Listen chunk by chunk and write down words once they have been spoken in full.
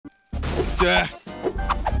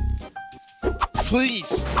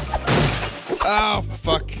Please. Oh,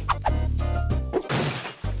 fuck.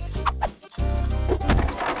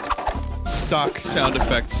 Stock sound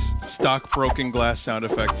effects. Stock broken glass sound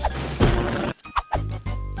effects.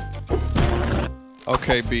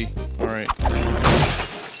 Okay, B. Alright.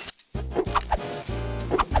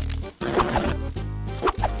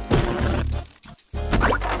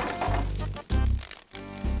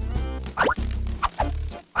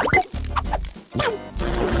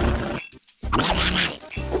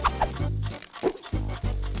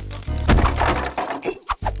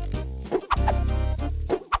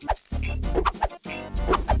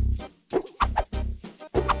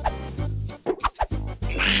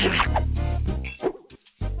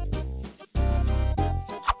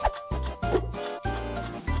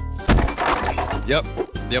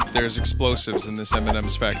 Yep, there's explosives in this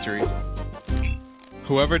M&M's factory.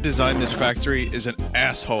 Whoever designed this factory is an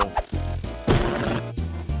asshole.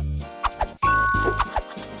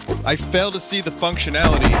 I fail to see the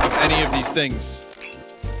functionality of any of these things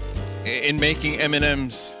in making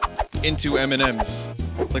M&M's into M&M's.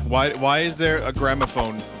 Like, why is there a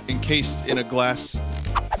gramophone encased in a glass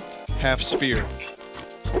half sphere?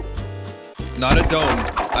 Not a dome,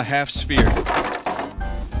 a half sphere.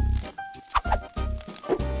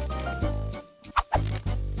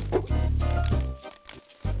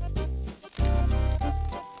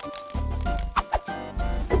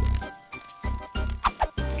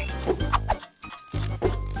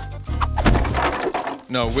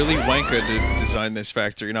 No, Willy Wonka did design this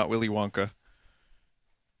factory, not Willy Wonka.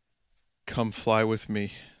 Come fly with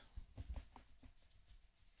me.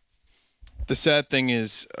 The sad thing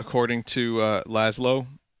is, according to Laszlo,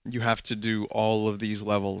 you have to do all of these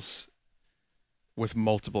levels with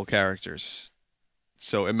multiple characters.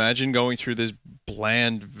 So imagine going through this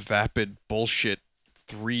bland, vapid bullshit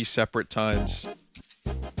 3 separate times.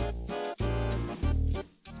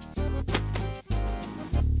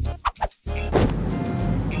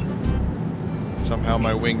 Somehow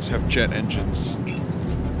my wings have jet engines.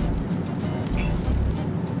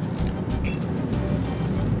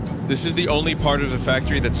 This is the only part of the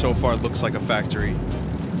factory that so far looks like a factory.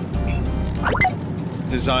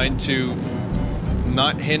 Designed to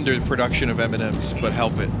not hinder the production of M&Ms, but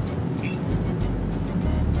help it.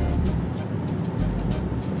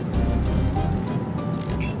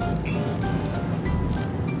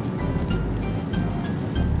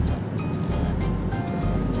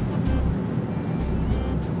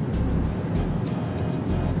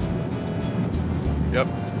 Yep.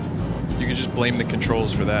 You can just blame the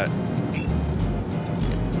controls for that.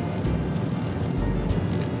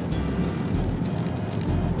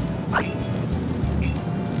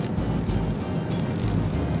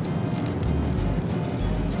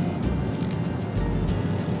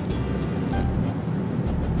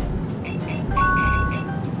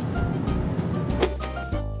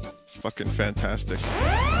 Fucking fantastic.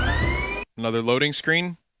 Another loading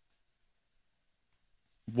screen?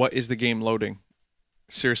 What is the game loading?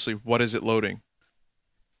 Seriously, what is it loading?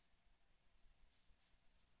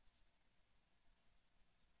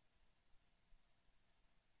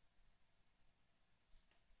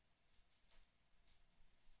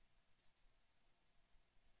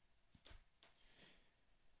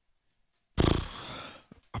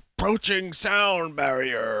 Approaching sound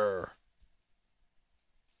barrier.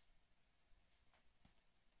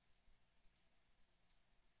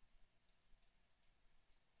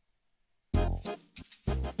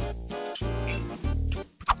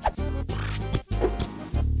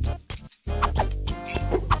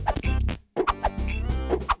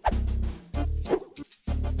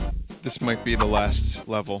 This might be the last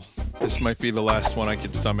level. This might be the last one I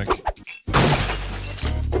can stomach.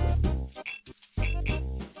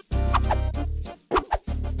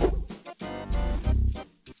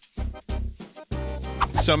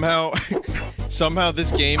 Somehow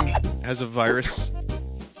this game has a virus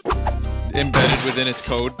embedded within its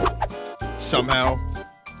code. Somehow.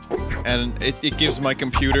 And it gives my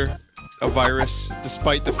computer a virus,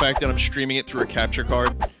 despite the fact that I'm streaming it through a capture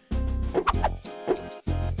card.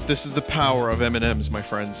 This is the power of M&Ms, my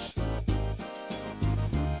friends.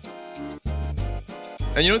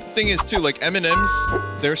 And you know what the thing is too, like M&Ms,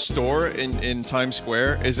 their store in Times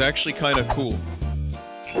Square is actually kind of cool.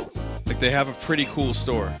 Like they have a pretty cool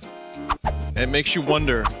store. And it makes you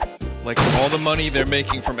wonder, like all the money they're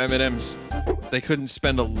making from M&Ms, they couldn't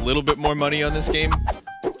spend a little bit more money on this game?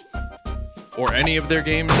 Or any of their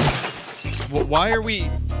games? Why are we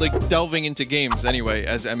like delving into games anyway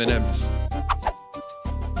as M&Ms?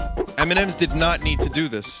 M&Ms did not need to do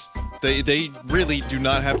this. They really do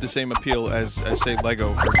not have the same appeal as say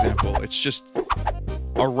Lego, for example. It's just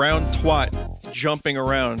a round twat jumping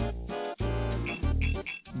around.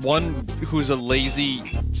 One who's a lazy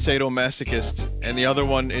sadomasochist, and the other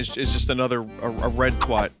one is just another a red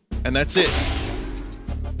twat, and that's it.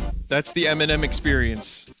 That's the M&M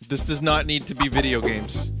experience. This does not need to be video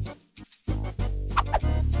games.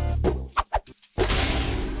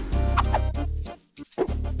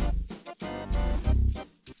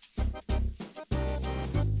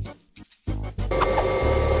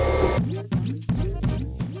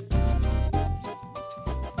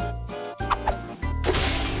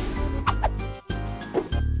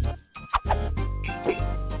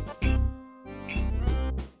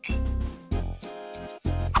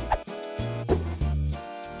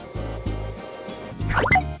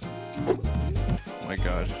 My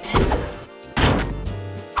God.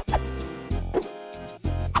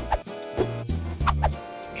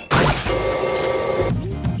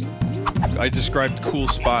 I described Cool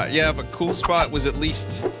Spot. Yeah, but Cool Spot was at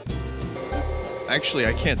least... Actually,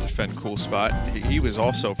 I can't defend Cool Spot. He was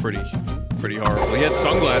also pretty horrible. He had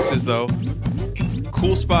sunglasses, though.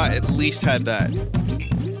 Cool Spot at least had that.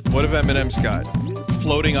 What have M&M's got?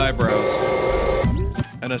 Floating eyebrows.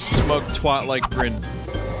 And a smug twat-like grin.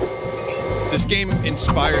 This game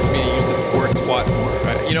inspires me to use the word twat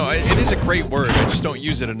more. You know, it is a great word, I just don't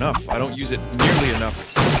use it enough. I don't use it nearly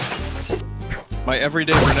enough. My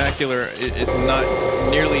everyday vernacular is not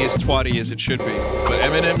nearly as twatty as it should be. But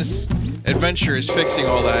M&M's adventure is fixing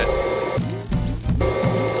all that.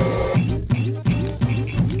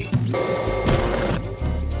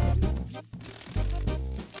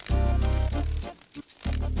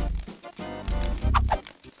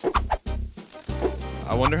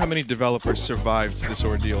 I wonder how many developers survived this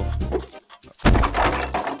ordeal.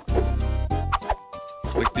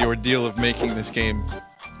 Like the ordeal of making this game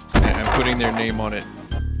and putting their name on it.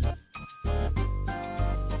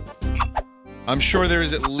 I'm sure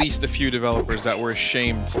there's at least a few developers that were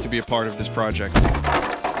ashamed to be a part of this project.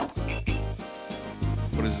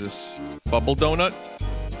 What is this? Bubble donut?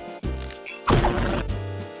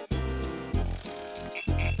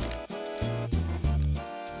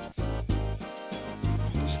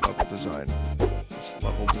 This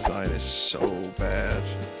level design is so bad.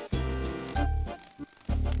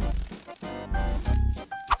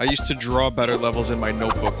 I used to draw better levels in my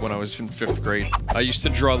notebook when I was in 5th grade. I used to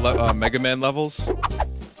draw Mega Man levels,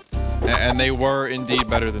 and they were indeed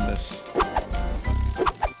better than this.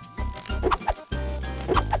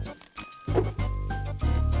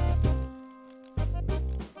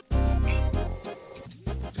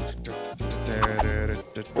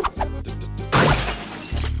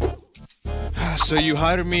 So you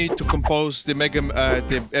hired me to compose the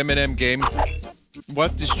the M&M game.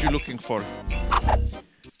 What is you looking for?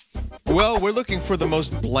 Well, we're looking for the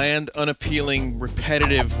most bland, unappealing,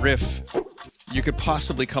 repetitive riff you could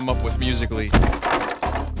possibly come up with musically.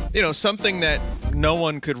 You know, something that no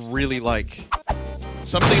one could really like.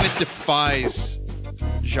 Something that defies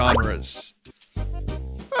genres.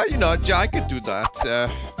 You know, I could do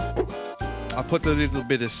that. I'll put a little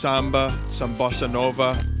bit of samba, some bossa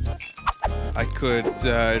nova. I could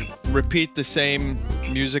repeat the same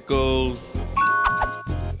musical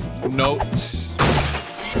note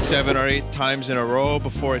 7 or 8 times in a row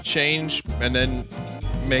before it changed, and then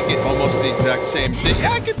make it almost the exact same thing.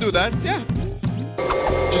 Yeah, I could do that, yeah.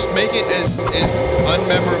 Just make it as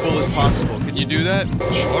unmemorable as possible. Can you do that?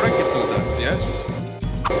 Sure, I can do that, yes.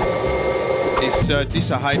 Is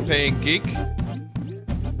this a high-paying gig?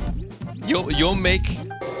 You'll make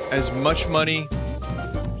as much money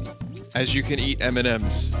as you can eat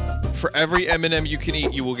M&Ms. For every M&M you can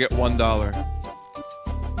eat, you will get $1.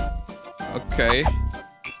 Okay.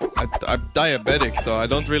 I'm diabetic, though. I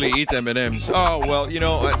don't really eat M&Ms. Oh, well, you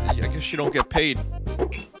know, I guess you don't get paid.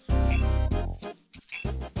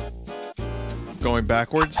 Going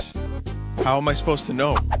backwards? How am I supposed to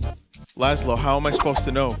know? Laszlo, how am I supposed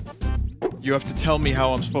to know? You have to tell me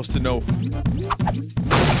how I'm supposed to know.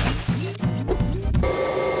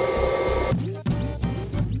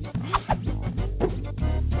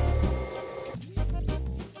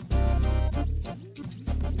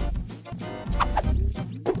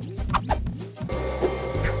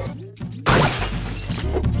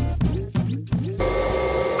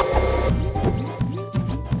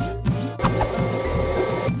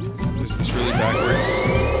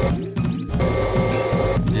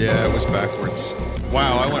 Yeah, it was backwards.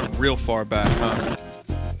 Wow, I went real far back, huh?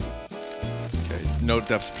 Okay, no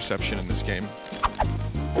depth perception in this game.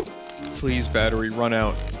 Please, battery, run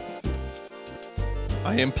out.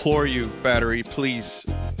 I implore you, battery, please.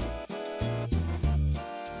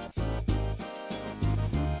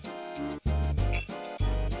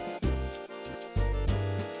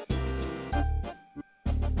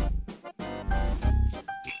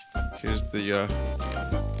 Here's the,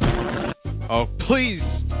 oh,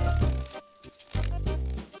 please!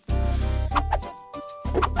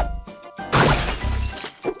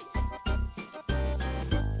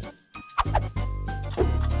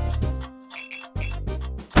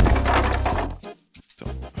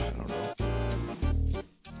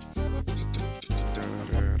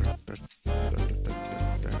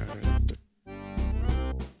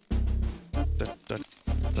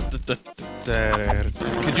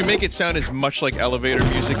 Could you make it sound as much like elevator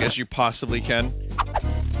music as you possibly can?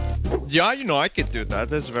 Yeah, you know, I could do that.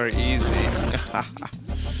 That's very easy.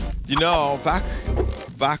 You know,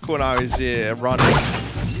 back when I was running,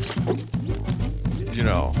 you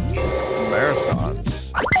know,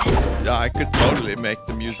 marathons, yeah, I could totally make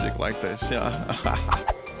the music like this, yeah.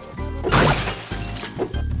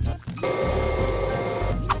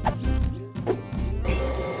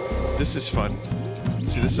 This is fun.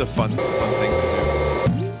 See, this is a fun thing to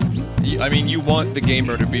do. I mean, you want the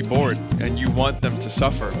gamer to be bored, and you want them to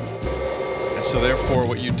suffer. And so therefore,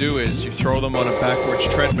 what you do is you throw them on a backwards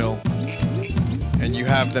treadmill, and you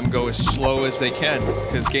have them go as slow as they can,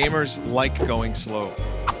 because gamers like going slow.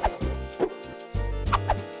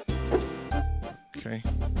 Okay.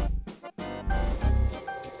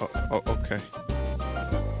 Oh, okay.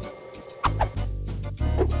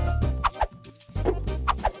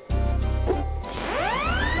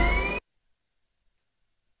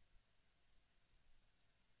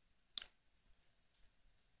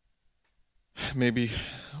 Maybe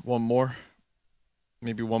one more.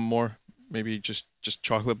 Maybe one more. Maybe just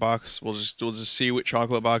chocolate box. We'll just see what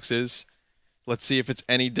chocolate box is. Let's see if it's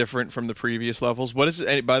any different from the previous levels. What is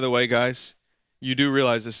it? By the way, guys, you do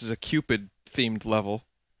realize this is a Cupid themed level.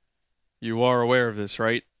 You are aware of this,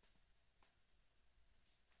 right?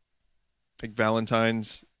 Like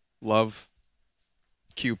Valentine's, love,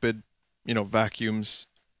 Cupid, you know, vacuums,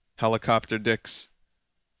 helicopter dicks.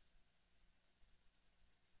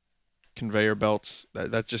 Conveyor belts.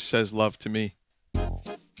 That just says love to me.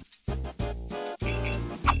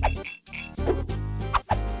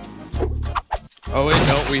 Oh wait,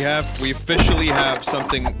 no, we officially have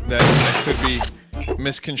something that could be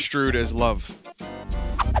misconstrued as love.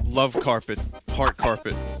 Love carpet. Heart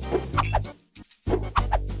carpet.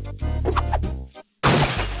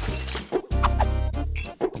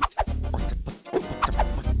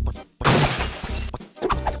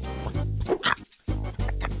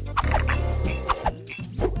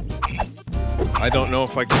 I don't know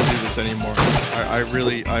if I can do this anymore.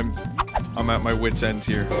 I'm at my wit's end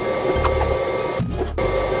here.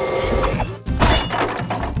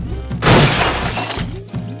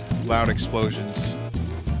 Loud explosions.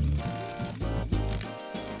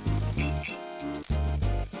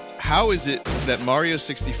 How is it that Mario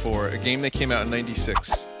 64, a game that came out in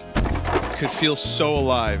 '96, could feel so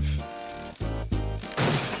alive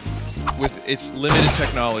with its limited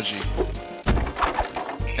technology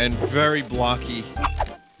and very blocky,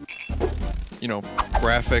 you know,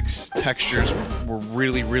 graphics, textures were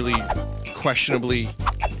really, really questionably,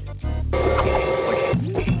 like,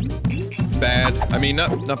 bad. I mean,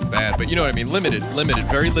 not bad, but you know what I mean. Limited,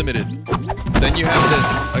 very limited. Then you have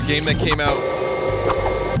this, a game that came out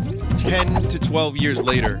 10 to 12 years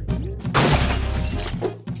later.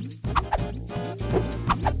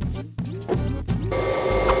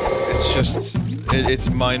 It's just, it's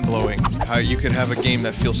mind-blowing how you could have a game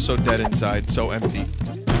that feels so dead inside, so empty.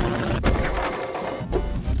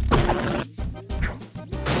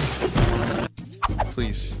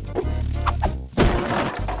 Please.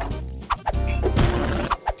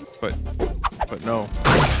 But no.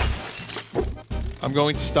 I'm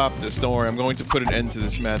going to stop this, don't worry, I'm going to put an end to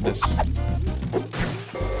this madness.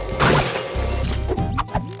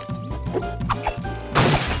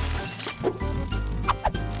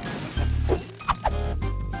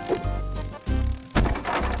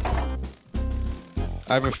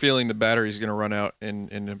 I have a feeling the battery's gonna run out in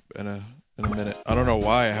a minute. I don't know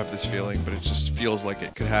why I have this feeling, but it just feels like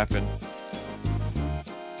it could happen.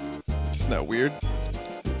 Isn't that weird?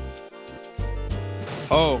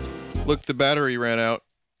 Oh, look, the battery ran out.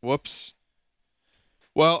 Whoops.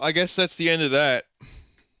 Well, I guess that's the end of that.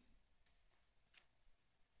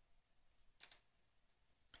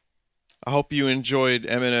 I hope you enjoyed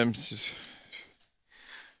Eminem's...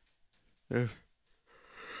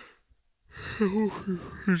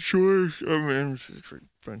 Enjoy Eminem's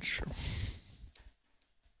adventure.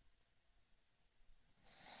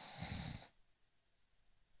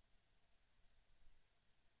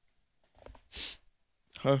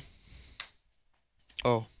 Huh?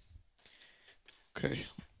 Oh. Okay.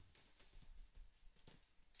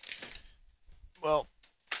 Well,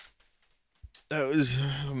 That was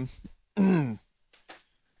that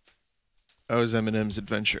was Eminem's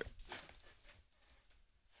adventure.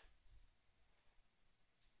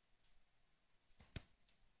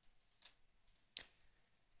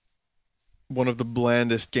 One of the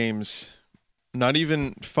blandest games. Not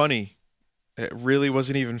even funny. It really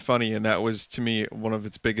wasn't even funny, and that was, to me, one of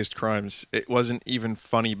its biggest crimes. It wasn't even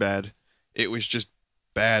funny bad. It was just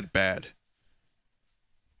bad bad.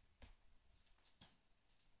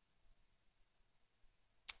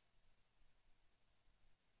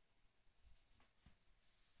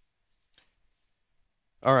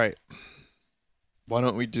 All right. Why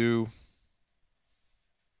don't we do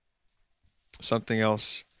something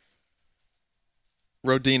else?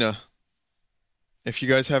 Rodina. If you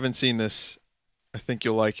guys haven't seen this, I think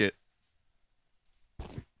you'll like it.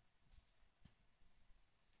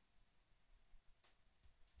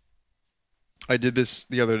 I did this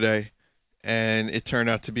the other day, and it turned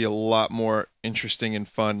out to be a lot more interesting and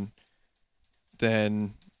fun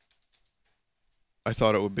than I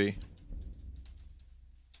thought it would be.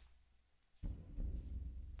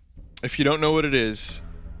 If you don't know what it is,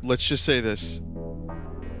 let's just say this.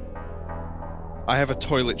 I have a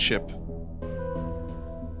toilet ship.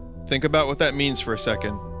 Think about what that means for a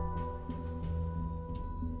second.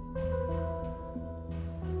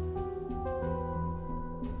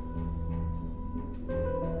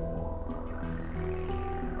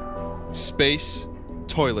 Space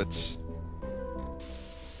toilets.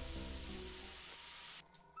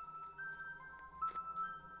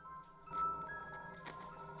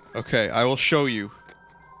 Okay, I will show you.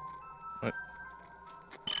 What?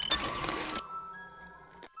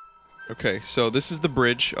 Okay, so this is the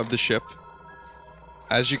bridge of the ship.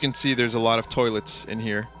 As you can see, there's a lot of toilets in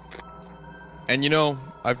here. And you know,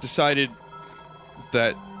 I've decided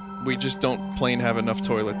that we just don't plain have enough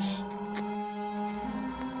toilets.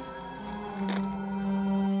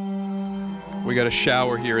 We got a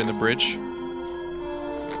shower here in the bridge.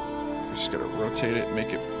 Just gotta rotate it,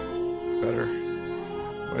 make it better.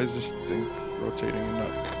 Why is this thing rotating and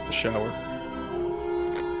not the shower?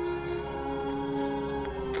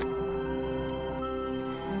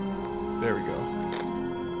 There we go.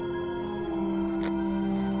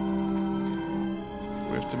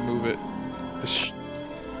 We have to move it.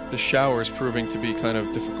 The shower is proving to be kind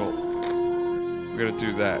of difficult. We gotta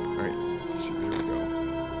do that. Alright, let's see, there we go.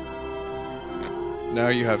 Now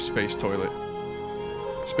you have space toilet.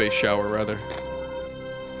 Space shower, rather.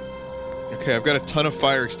 Okay, I've got a ton of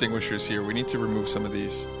fire extinguishers here. We need to remove some of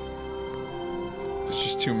these. There's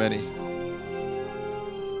just too many.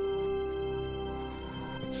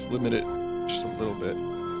 Let's limit it just a little bit.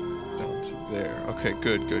 Down to there. Okay,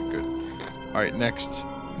 good, good, good. Alright, next.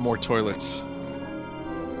 More toilets.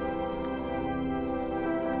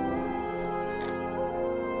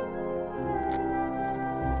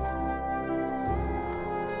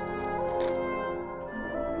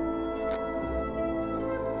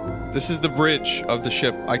 This is the bridge of the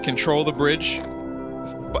ship. I control the bridge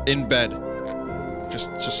in bed.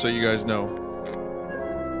 Just so you guys know.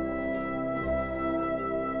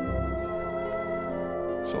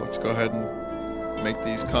 So let's go ahead and make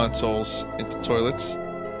these consoles into toilets.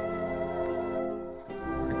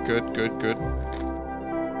 Good, good, good.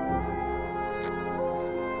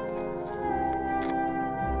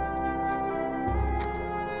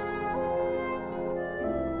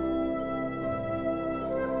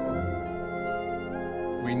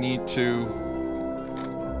 We need to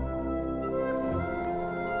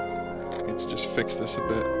just fix this a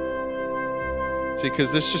bit. See,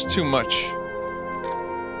 because this is just too much.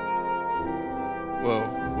 Whoa.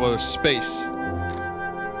 Well, there's space.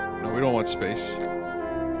 No, we don't want space.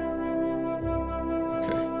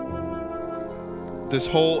 Okay. This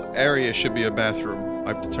whole area should be a bathroom,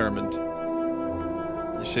 I've determined.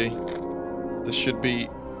 You see? This should be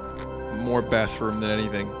more bathroom than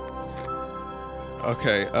anything.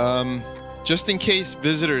 Okay, just in case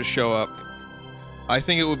visitors show up, I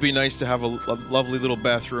think it would be nice to have a lovely little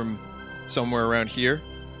bathroom somewhere around here.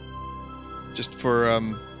 Just for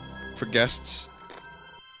guests.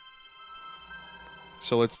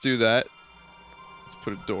 So let's do that. Let's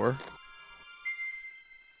put a door.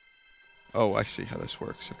 Oh, I see how this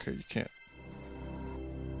works. Okay, you can't.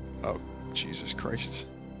 Oh, Jesus Christ.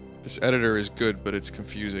 This editor is good, but it's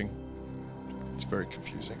confusing. It's very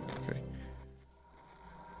confusing. Okay.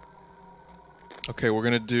 Okay, we're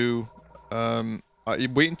gonna do,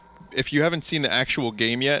 wait, if you haven't seen the actual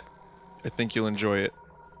game yet, I think you'll enjoy it.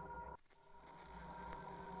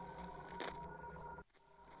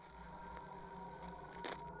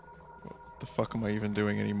 What the fuck am I even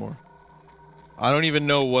doing anymore? I don't even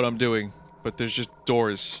know what I'm doing, but there's just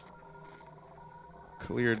doors.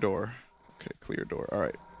 Clear door. Okay, clear door.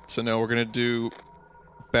 Alright. So now we're gonna do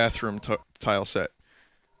bathroom tile set.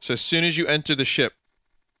 So as soon as you enter the ship,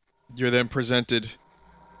 you're then presented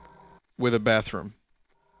with a bathroom.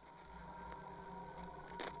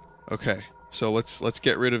 Okay, so let's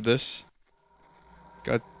get rid of this.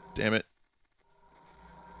 God damn it.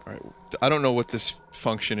 Alright, I don't know what this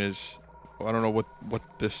function is. I don't know what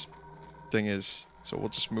this thing is, so we'll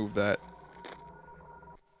just move that.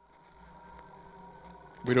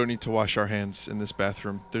 We don't need to wash our hands in this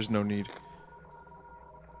bathroom. There's no need.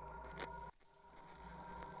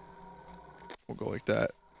 We'll go like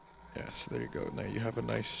that. Yeah, so there you go. Now you have a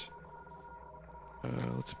nice...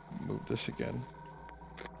 let's move this again.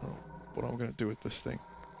 Oh, what am I gonna do with this thing?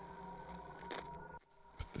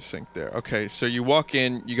 Put the sink there. Okay, so you walk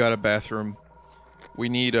in, you got a bathroom. We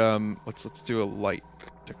need, let's do a light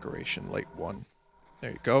decoration. Light 1.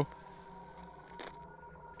 There you go.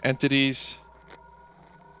 Entities.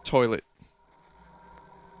 Toilet.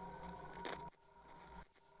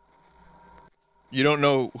 You don't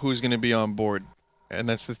know who's going to be on board. And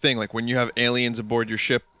that's the thing, like when you have aliens aboard your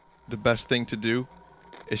ship, the best thing to do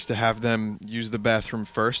is to have them use the bathroom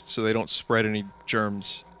first so they don't spread any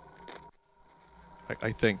germs.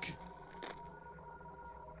 I think.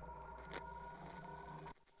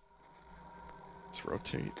 Let's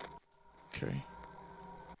rotate. Okay.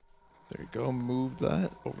 There you go, move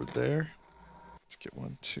that over there. Let's get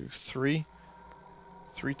 1, 2, 3.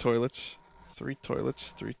 3 toilets. 3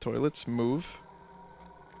 toilets. 3 toilets. Move.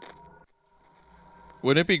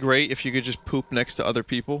 Wouldn't it be great if you could just poop next to other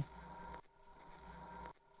people?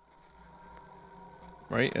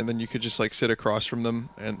 Right? And then you could just like sit across from them.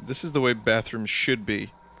 And this is the way bathrooms should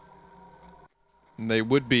be. And they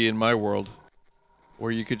would be in my world.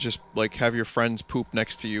 Where you could just like have your friends poop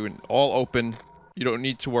next to you and all open. You don't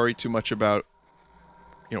need to worry too much about,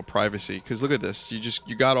 you know, privacy. Because look at this.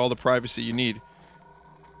 You got all the privacy you need.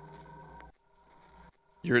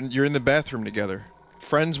 You're in the bathroom together.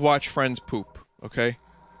 Friends watch friends poop. Okay?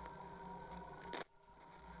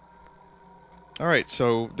 Alright,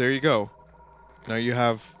 so there you go. Now you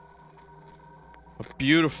have a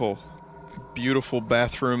beautiful, beautiful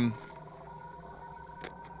bathroom.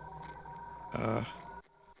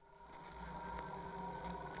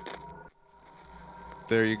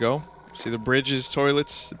 There you go. See, the bridge is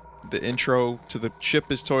toilets, the intro to the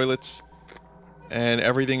ship is toilets, and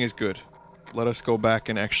everything is good. Let us go back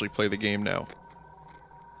and actually play the game now.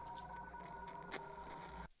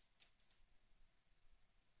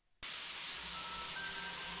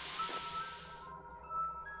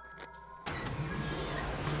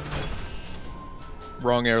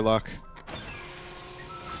 Wrong airlock.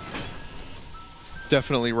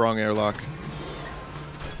 Definitely wrong airlock.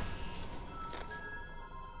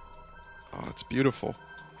 Oh, it's beautiful.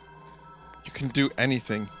 You can do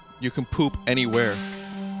anything. You can poop anywhere.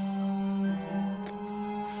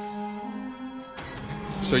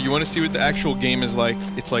 So you want to see what the actual game is like?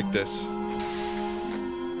 It's like this.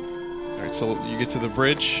 Alright, so you get to the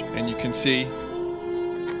bridge and you can see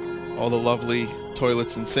all the lovely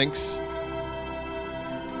toilets and sinks.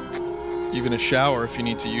 Even a shower if you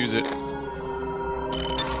need to use it.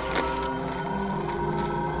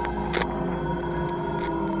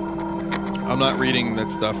 I'm not reading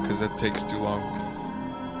that stuff because that takes too long.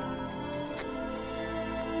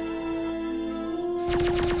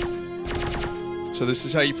 So this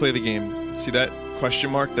is how you play the game. See that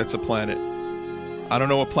question mark? That's a planet. I don't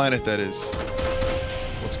know what planet that is.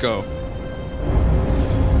 Let's go.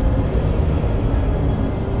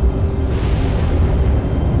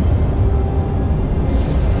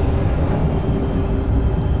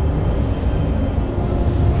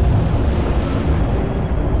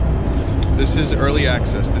 This is early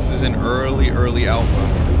access. This is an early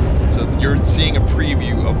alpha. So you're seeing a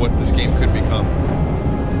preview of what this game could become.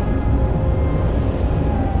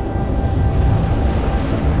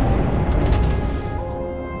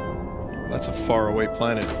 That's a faraway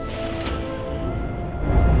planet.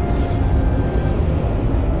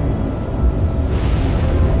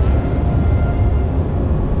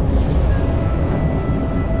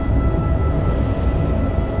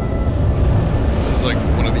 This is like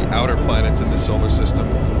one of the outer planets in the solar system.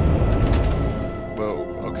 Whoa,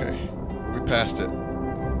 okay. We passed it.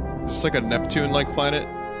 This is like a Neptune-like planet.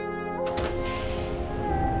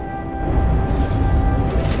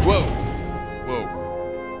 Whoa! Whoa.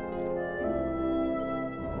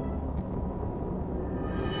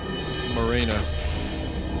 Marina.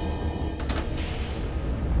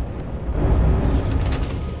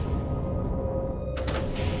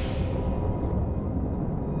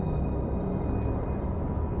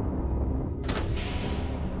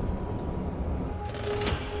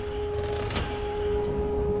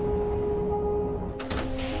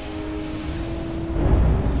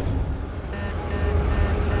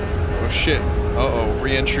 shit. Uh-oh,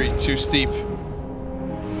 re-entry too steep.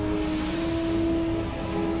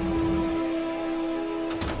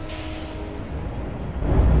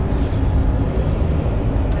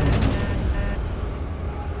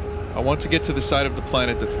 I want to get to the side of the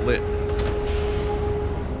planet that's lit.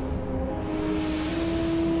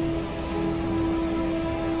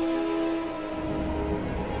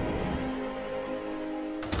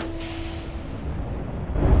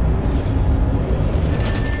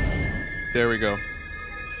 There we go.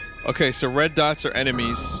 Okay, so red dots are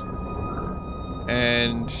enemies.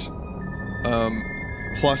 And,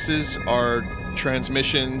 pluses are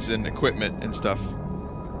transmissions and equipment and stuff.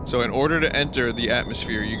 So in order to enter the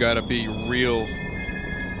atmosphere, you gotta be real... You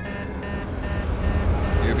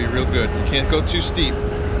gotta be real good. You can't go too steep.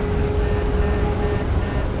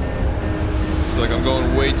 It's like I'm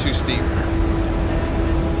going way too steep.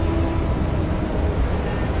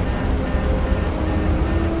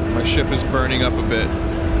 My ship is burning up a bit.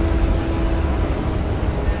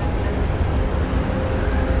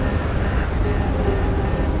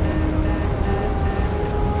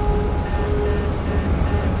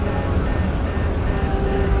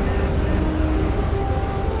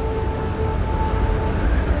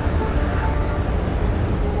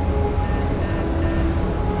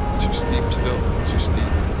 Too steep still. Too steep.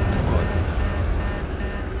 Come on.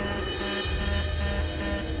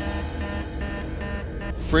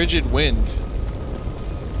 Frigid wind.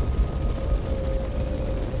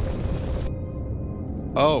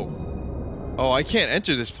 Oh. Oh, I can't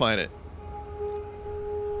enter this planet.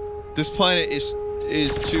 This planet is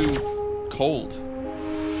too cold.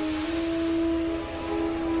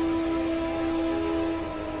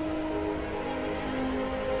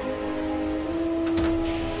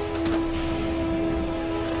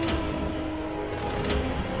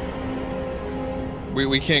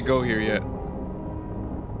 We can't go here yet.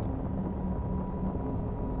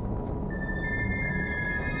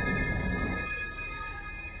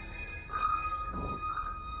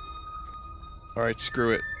 Alright,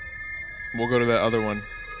 screw it. We'll go to that other one.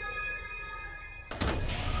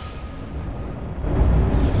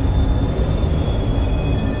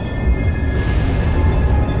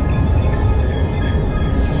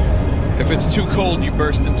 If it's too cold, you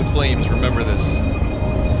burst into flames. Remember this.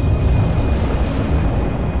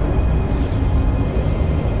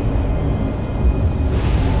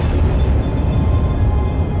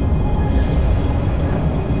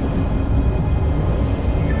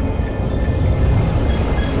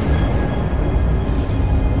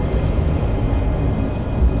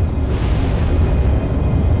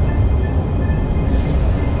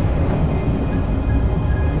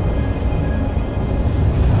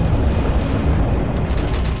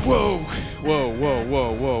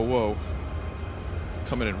 Whoa.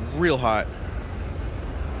 Coming in real hot.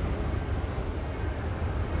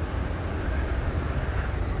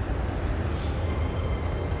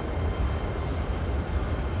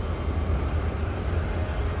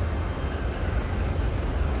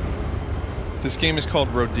 This game is called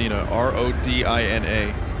Rodina.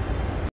 R-O-D-I-N-A.